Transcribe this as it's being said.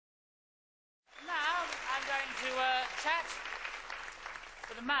to chat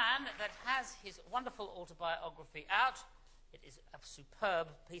with a man that has his wonderful autobiography out. It is a superb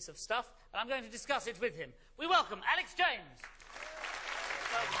piece of stuff, and I'm going to discuss it with him. We welcome Alex James.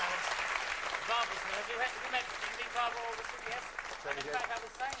 Welcome, Alex. Barbara's here. Have you met Barbara all this week? Yes. And in fact, I was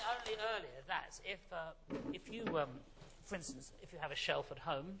saying only earlier that if you, for instance, if you have a shelf at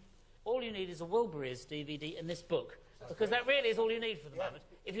home, all you need is a Wilburys DVD and this book, because that really is all you need for the moment.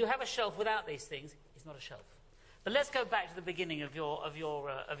 If you have a shelf without these things, it's not a shelf. But let's go back to the beginning of your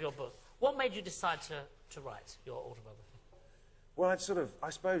book. What made you decide to write your autobiography? Well, I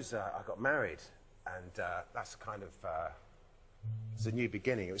suppose I got married, and that's kind of it's a new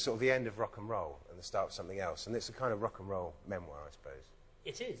beginning. It was sort of the end of rock and roll and the start of something else, and it's a kind of rock and roll memoir, I suppose.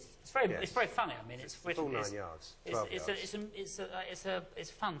 It is. It's very funny. I mean, it's written. Full 9 yards. It's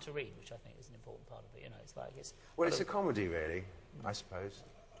fun to read, which I think is an important part of it. You know, it's like it's. Well, it's a comedy, really, I suppose.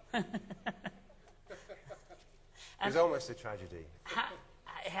 It's almost a tragedy.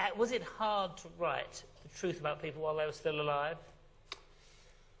 Was it hard to write the truth about people while they were still alive?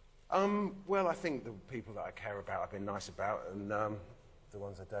 Well, I think the people that I care about I've been nice about, and the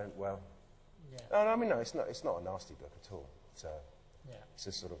ones I don't, well... Yeah. I mean, no, it's not a nasty book at all. It's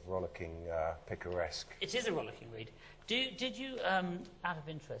a sort of rollicking, picaresque... It is a rollicking read. Did you, out of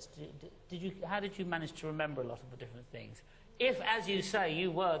interest, how did you manage to remember a lot of the different things? If, as you say,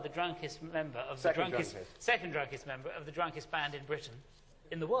 you were the drunkest member of second drunkest member of the drunkest band in Britain,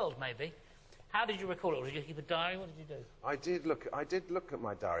 in the world, maybe, how did you recall it? Or did you keep a diary? What did you do? I did look at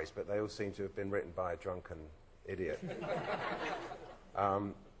my diaries, but they all seem to have been written by a drunken idiot.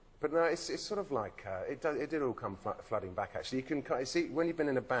 But no, it's sort of like it did all come flooding back. Actually, you can see when you've been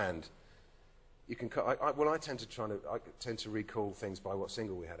in a band, you can. Well, I tend to recall things by what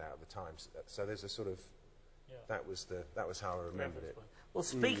single we had out at the time. So there's a sort of that was how I remembered it. Well,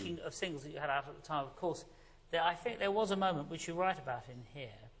 speaking of singles that you had out at the time, of course, I think there was a moment which you write about in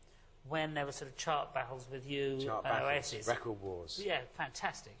here, when there were sort of chart battles with you, Oasis. Record wars. Yeah,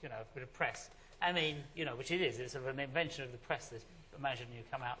 fantastic, you know, a bit of press. I mean, you know, which it is. It's sort of an invention of the press. This, imagine you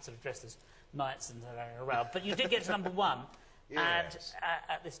come out sort of dressed as knights and around. But you did get to #1 yes.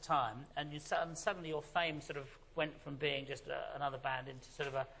 at this time, and suddenly your fame sort of went from being just another band into sort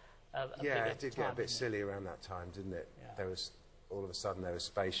of a yeah, it did get a bit silly around that time, didn't it? Yeah. There was... all of a sudden there were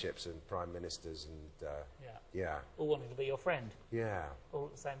spaceships and prime ministers and all wanting to be your friend. Yeah. All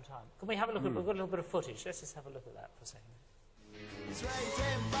at the same time. Can we have a look at? We've got a little bit of footage. Let's just have a look at that for a second. It's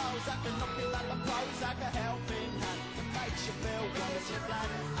raising balls, I can knock you like a pose, like a helping hand that makes you feel warm as your blood.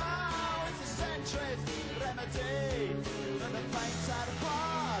 Oh, it's a centrist remedy for the faint at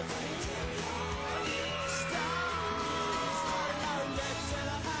heart. Stars, no lives in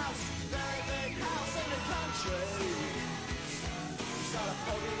a house, very big house in the country. He's got a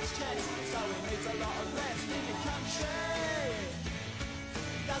fog in his chest, so he needs a lot of rest in the country.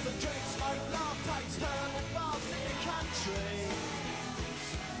 Doesn't drink, smoke, laugh, takes herbal baths in the country.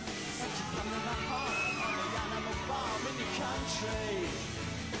 Such a come to the heart on the animal farm in the country.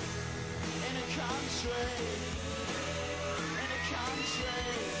 In a country. In a country.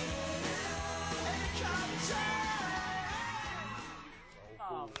 In a country.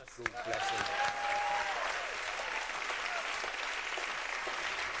 Oh, good blessing.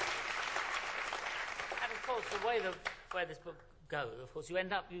 And of course, the way where this book goes, of course, you do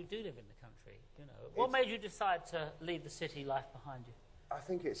live in the country. You know, what made you decide to leave the city life behind you? I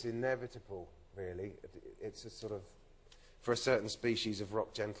think it's inevitable, really. It's a sort of, for a certain species of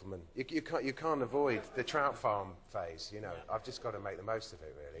rock gentleman, you can't avoid the trout farm phase. You know, I've just got to make the most of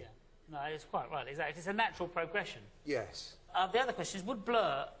it, really. Yeah. No, it's quite right. Exactly, it's a natural progression. Yes. The other question is, would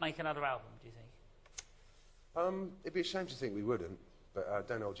Blur make another album? Do you think? It'd be a shame to think we wouldn't, but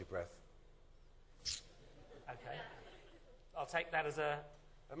don't hold your breath. Okay. I'll take that as a...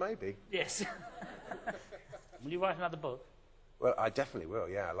 maybe. Yes. Will you write another book? Well, I definitely will,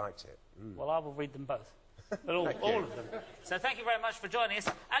 yeah, I liked it. Well, I will read them both. All of them. So thank you very much for joining us.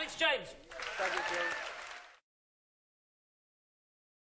 Alex James. Thank you, James.